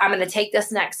 I'm going to take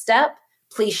this next step.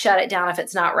 Please shut it down if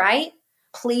it's not right.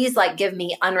 Please give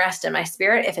me unrest in my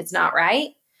spirit if it's not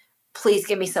right. Please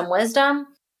give me some wisdom.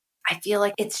 I feel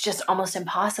like it's just almost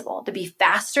impossible to be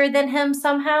faster than him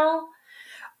somehow,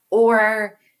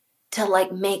 or to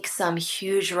make some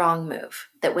huge wrong move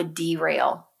that would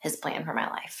derail his plan for my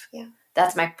life. Yeah.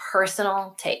 That's my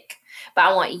personal take. But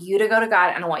I want you to go to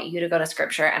God, and I want you to go to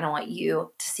scripture, and I want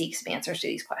you to seek some answers to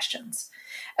these questions.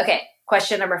 Okay,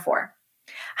 question number 4.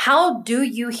 How do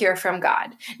you hear from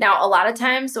God? Now, a lot of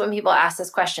times when people ask this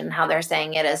question, how they're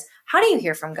saying it is, how do you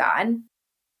hear from God?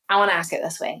 I want to ask it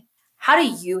this way. How do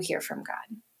you hear from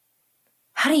God?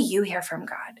 How do you hear from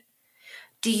God?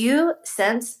 Do you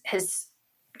sense his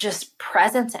just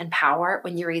presence and power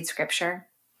when you read scripture?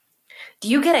 Do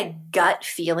you get a gut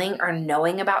feeling or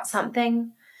knowing about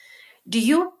something? Do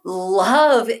you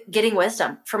love getting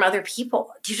wisdom from other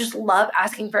people? Do you just love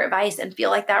asking for advice and feel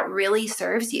like that really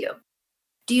serves you?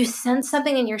 Do you sense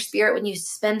something in your spirit when you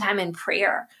spend time in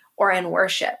prayer or in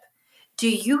worship? Do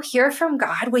you hear from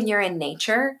God when you're in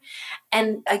nature?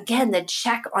 And again, the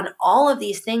check on all of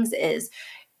these things is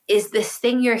this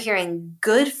thing you're hearing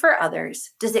good for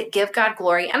others? Does it give God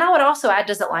glory? And I would also add,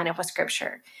 does it line up with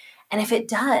scripture? And if it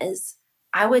does,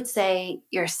 I would say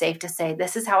you're safe to say,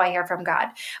 this is how I hear from God.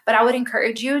 But I would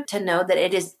encourage you to know that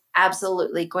it is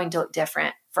absolutely going to look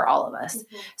different for all of us.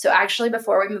 So actually,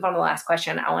 before we move on to the last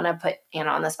question, I want to put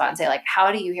Anna on the spot and say, like,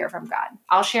 how do you hear from God?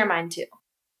 I'll share mine too.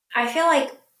 I feel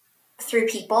like through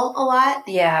people a lot.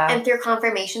 Yeah. And through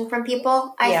confirmation from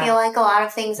people. I feel like a lot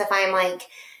of things, if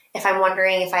I'm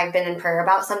wondering if I've been in prayer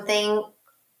about something,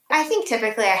 I think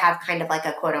typically I have kind of like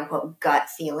a quote unquote gut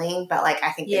feeling, but like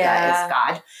I think the gut is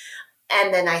God.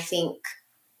 And then I think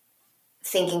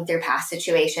thinking through past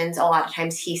situations, a lot of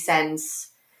times he sends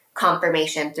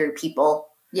confirmation through people.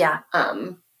 Yeah.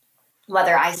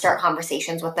 Whether I start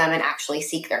conversations with them and actually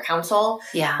seek their counsel.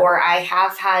 Yeah. Or I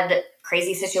have had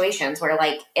crazy situations where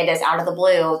like it is out of the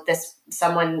blue,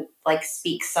 someone like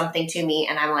speaks something to me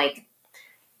and I'm like,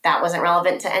 that wasn't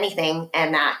relevant to anything.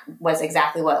 And that was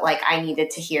exactly what like I needed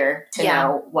to hear to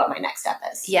know what my next step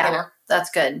is. Yeah. You know?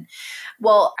 That's good.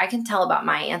 Well, I can tell about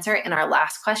my answer in our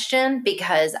last question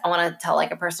because I want to tell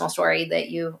like a personal story that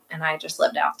you and I just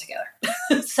lived out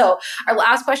together. So our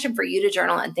last question for you to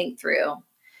journal and think through.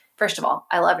 First of all,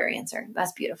 I love your answer.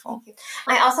 That's beautiful.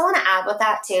 I also want to add with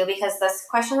that too, because this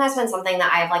question has been something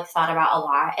that I've like thought about a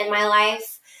lot in my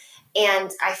life.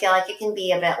 And I feel like it can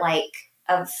be a bit like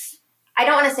I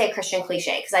don't want to say a Christian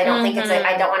cliche because I don't think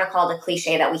I don't want to call it a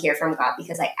cliche that we hear from God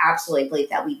because I absolutely believe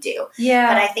that we do.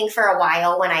 Yeah. But I think for a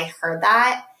while when I heard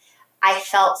that, I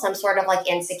felt some sort of like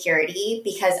insecurity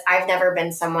because I've never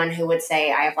been someone who would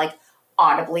say I have like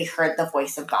audibly heard the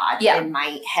voice of God in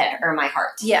my head or my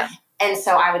heart. Yeah. And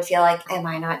so I would feel like, am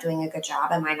I not doing a good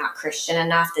job? Am I not Christian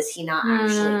enough? Does he not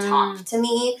actually talk to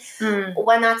me?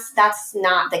 When that's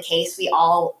not the case, we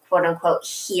all, quote unquote,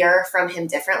 hear from him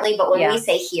differently. But when we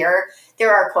say hear,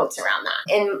 there are quotes around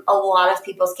that. In a lot of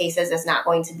people's cases, it's not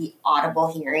going to be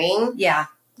audible hearing. Yeah,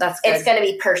 that's good. It's going to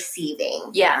be perceiving.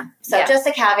 Yeah. So just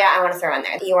a caveat I want to throw in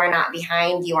there. You are not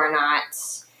behind. You are not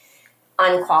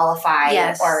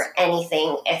unqualified or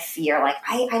anything if you're like,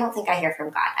 I don't think I hear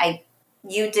from God.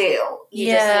 You do.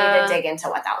 You just need to dig into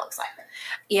what that looks like.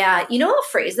 Yeah. You know a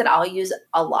phrase that I'll use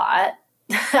a lot?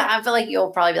 I feel like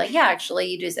you'll probably be like, yeah, actually,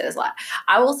 you do say this a lot.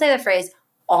 I will say the phrase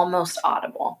almost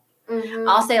audible.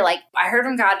 I'll say like, I heard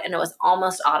from God and it was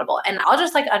almost audible. And I'll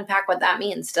just like unpack what that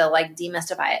means to like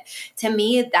demystify it. To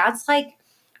me, that's like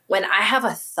when I have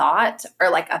a thought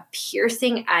or like a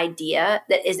piercing idea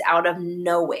that is out of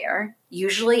nowhere,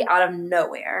 usually out of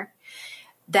nowhere,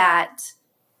 that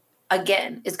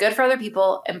again, is good for other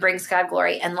people and brings God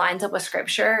glory and lines up with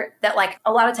scripture that like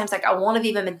a lot of times, like I won't have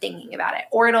even been thinking about it,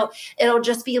 or it'll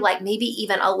just be like maybe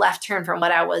even a left turn from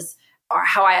what I was or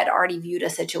how I had already viewed a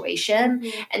situation.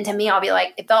 And to me, I'll be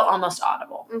like, it felt almost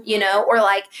audible, you know, or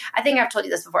like, I think I've told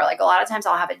you this before, like a lot of times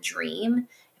I'll have a dream.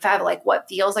 If I have like what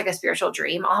feels like a spiritual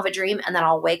dream, I'll have a dream and then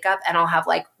I'll wake up and I'll have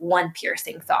like one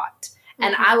piercing thought.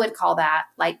 And I would call that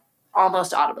like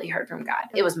almost audibly heard from God.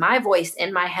 It was my voice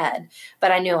in my head,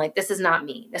 but I knew like, this is not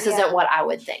me. This isn't what I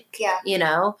would think, you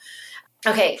know?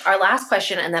 Okay. Our last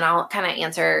question, and then I'll kind of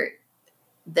answer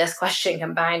this question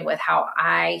combined with how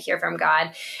I hear from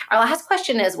God. Our last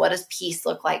question is, what does peace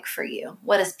look like for you?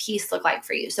 What does peace look like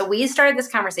for you? So we started this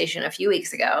conversation a few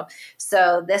weeks ago.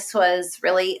 So this was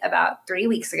really about 3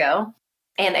 weeks ago.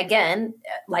 And again,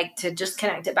 like to just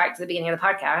connect it back to the beginning of the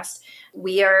podcast,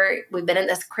 we've been in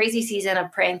this crazy season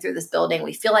of praying through this building.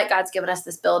 We feel like God's given us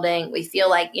this building. We feel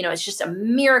like, you know, it's just a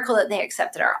miracle that they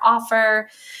accepted our offer.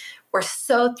 We're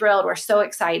so thrilled. We're so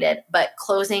excited, but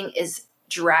closing is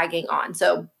dragging on.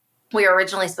 So we were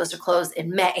originally supposed to close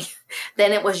in May.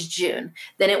 Then it was June.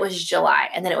 Then it was July.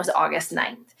 And then it was August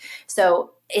 9th.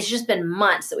 So it's just been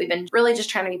months that we've been really just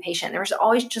trying to be patient. There was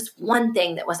always just one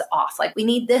thing that was off. Like we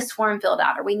need this form filled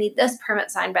out, or we need this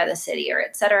permit signed by the city, or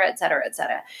et cetera, et cetera, et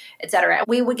cetera, et cetera.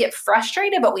 We would get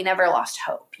frustrated, but we never lost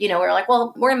hope. You know, we were like,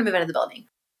 well, we're going to move into the building.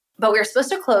 But we were supposed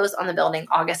to close on the building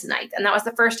August 9th. And that was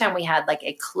the first time we had like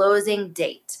a closing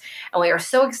date. And we were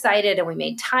so excited and we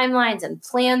made timelines and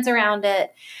plans around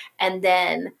it. And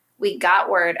then we got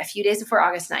word a few days before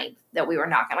August 9th that we were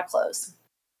not going to close.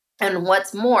 And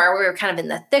what's more, we were kind of in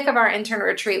the thick of our intern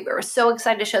retreat. We were so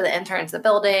excited to show the interns the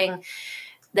building.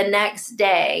 The next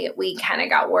day, we kind of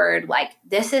got word like,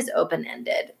 this is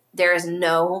open-ended. There is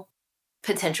no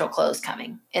potential close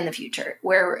coming in the future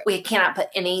where we cannot put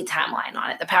any timeline on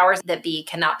it. The powers that be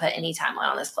cannot put any timeline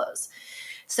on this close.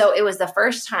 So it was the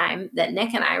first time that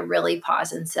Nick and I really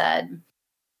paused and said,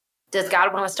 does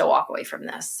God want us to walk away from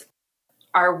this?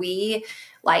 Are we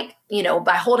like, you know,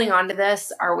 by holding on to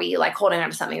this, are we like holding on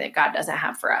to something that God doesn't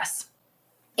have for us?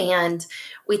 And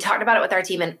we talked about it with our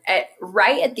team. And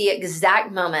right at the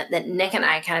exact moment that Nick and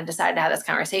I kind of decided to have this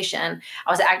conversation,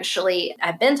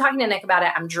 I've been talking to Nick about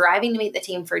it. I'm driving to meet the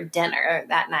team for dinner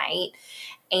that night.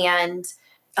 And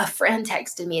a friend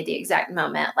texted me at the exact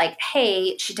moment, like,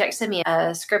 hey, she texted me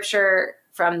a scripture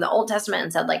from the Old Testament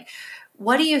and said, like,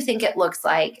 what do you think it looks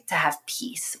like to have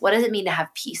peace? What does it mean to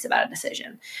have peace about a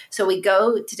decision? So we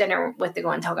go to dinner with the Go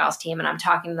and Tell Gals team, and I'm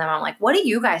talking to them. I'm like, what do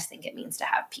you guys think it means to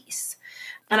have peace?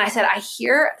 And I said, I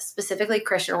hear specifically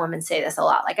Christian women say this a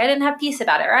lot. Like, I didn't have peace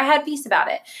about it, or I had peace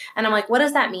about it. And I'm like, what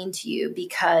does that mean to you?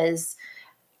 Because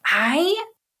I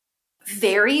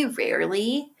very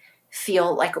rarely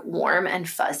feel like warm and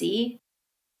fuzzy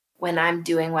when I'm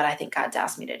doing what I think God's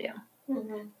asked me to do.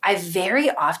 Mm-hmm. I very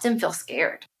often feel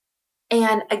scared.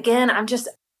 And again,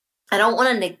 I don't want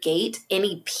to negate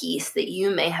any peace that you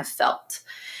may have felt.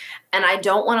 And I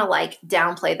don't want to like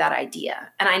downplay that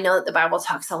idea. And I know that the Bible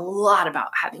talks a lot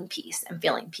about having peace and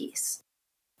feeling peace.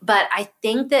 But I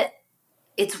think that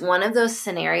it's one of those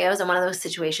scenarios and one of those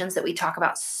situations that we talk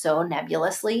about so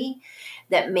nebulously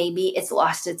that maybe it's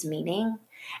lost its meaning.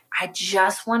 I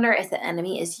just wonder if the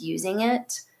enemy is using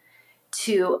it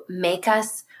to make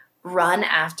us run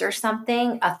after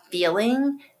something, a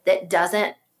feeling that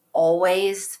doesn't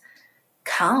always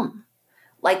come.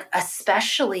 Like,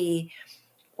 especially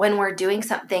when we're doing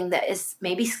something that is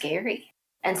maybe scary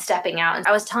and stepping out. And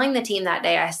I was telling the team that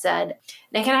day, I said,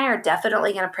 Nick and I are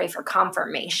definitely going to pray for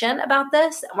confirmation about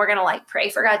this. And we're going to like pray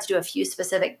for God to do a few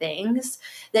specific things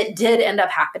that did end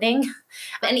up happening.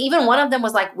 And even one of them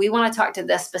was like, we want to talk to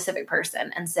this specific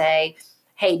person and say,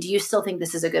 hey, do you still think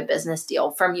this is a good business deal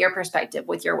from your perspective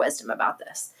with your wisdom about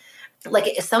this?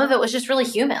 Like, some of it was just really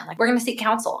human. Like, we're going to seek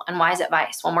counsel and wise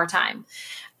advice one more time.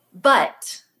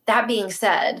 But that being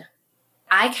said,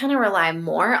 I kind of rely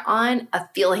more on a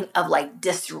feeling of like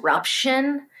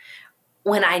disruption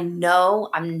when I know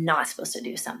I'm not supposed to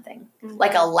do something,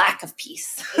 like a lack of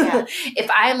peace. Yeah.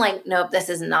 If I'm like, nope, this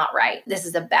is not right, this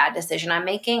is a bad decision I'm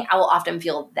making, I will often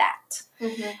feel that.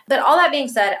 Mm-hmm. But all that being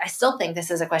said, I still think this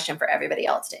is a question for everybody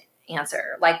else to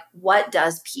answer. Like, what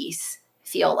does peace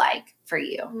feel like for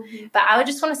you? Mm-hmm. But I would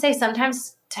just want to say,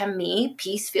 sometimes to me,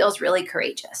 peace feels really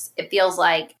courageous. It feels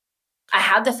like I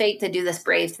had the faith to do this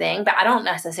brave thing, but I don't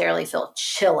necessarily feel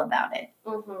chill about it,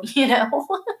 you know?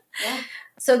 Yeah.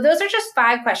 So those are just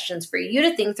 5 questions for you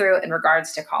to think through in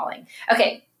regards to calling.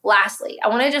 Okay, lastly, I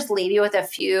want to just leave you with a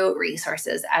few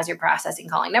resources as you're processing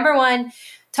calling. Number 1,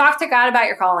 talk to God about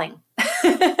your calling.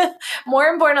 More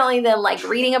importantly than like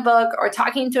reading a book or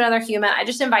talking to another human, I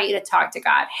just invite you to talk to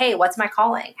God. Hey, what's my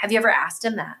calling? Have you ever asked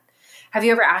him that? Have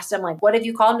you ever asked him, like, what have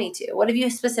you called me to? What have you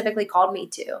specifically called me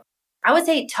to? I would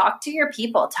say talk to your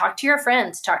people, talk to your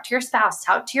friends, talk to your spouse,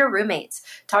 talk to your roommates,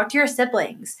 talk to your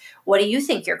siblings. What do you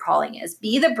think your calling is?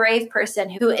 Be the brave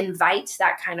person who invites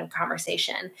that kind of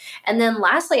conversation. And then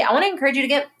lastly, I want to encourage you to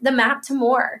get the Map to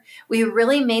More. We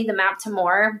really made the Map to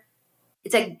More.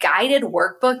 It's a guided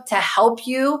workbook to help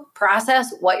you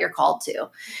process what you're called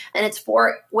to. And it's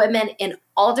for women in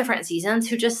all different seasons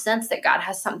who just sense that God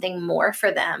has something more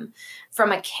for them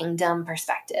from a kingdom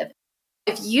perspective.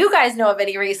 If you guys know of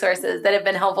any resources that have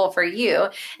been helpful for you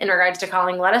in regards to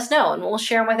calling, let us know, and we'll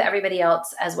share them with everybody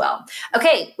else as well.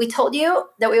 Okay, we told you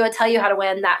that we would tell you how to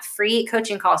win that free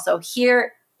coaching call. So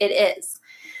here it is.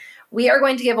 We are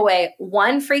going to give away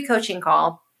 1 free coaching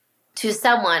call to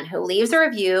someone who leaves a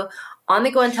review on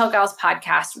the Go and Tell Gals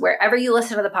podcast, wherever you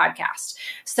listen to the podcast.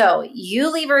 So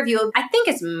you leave a review. I think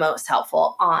it's most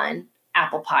helpful on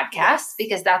Apple Podcasts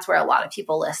because that's where a lot of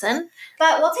people listen.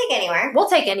 But we'll take anywhere. We'll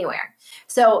take anywhere.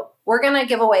 So we're going to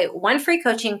give away 1 free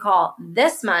coaching call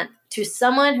this month to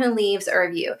someone who leaves a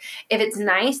review. If it's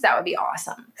nice, that would be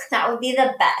awesome. That would be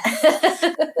the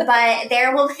best. But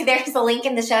there's a link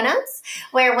in the show notes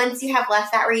where once you have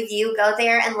left that review, go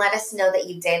there and let us know that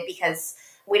you did, because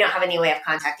we don't have any way of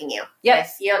contacting you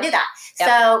if you don't do that. Yep.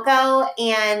 So go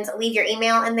and leave your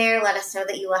email in there. Let us know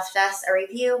that you left us a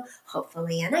review,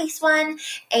 hopefully a nice one,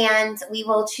 and we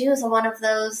will choose one of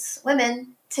those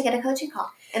women to get a coaching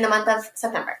call in the month of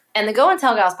September. And the Go and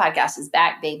Tell Gals podcast is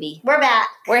back, baby. We're back.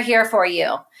 We're here for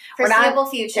you. Foreseeable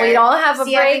future. We don't have a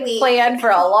break planned for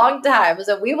a long time.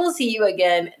 So we will see you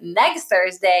again next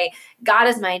Thursday. God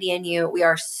is mighty in you. We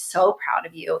are so proud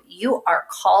of you. You are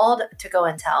called to go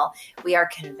and tell. We are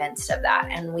convinced of that.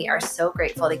 And we are so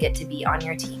grateful to get to be on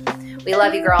your team. We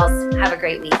love you, girls. Have a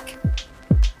great week.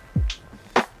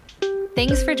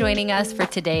 Thanks for joining us for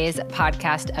today's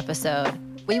podcast episode.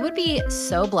 We would be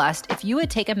so blessed if you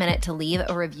would take a minute to leave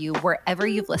a review wherever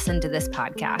you've listened to this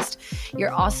podcast.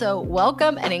 You're also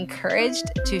welcome and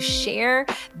encouraged to share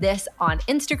this on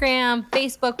Instagram,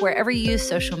 Facebook, wherever you use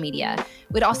social media.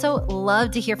 We'd also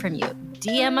love to hear from you.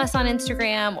 DM us on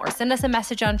Instagram or send us a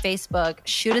message on Facebook,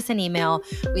 shoot us an email.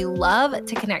 We love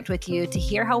to connect with you to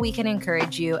hear how we can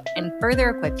encourage you and further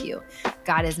equip you.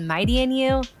 God is mighty in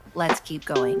you. let's keep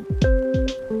going.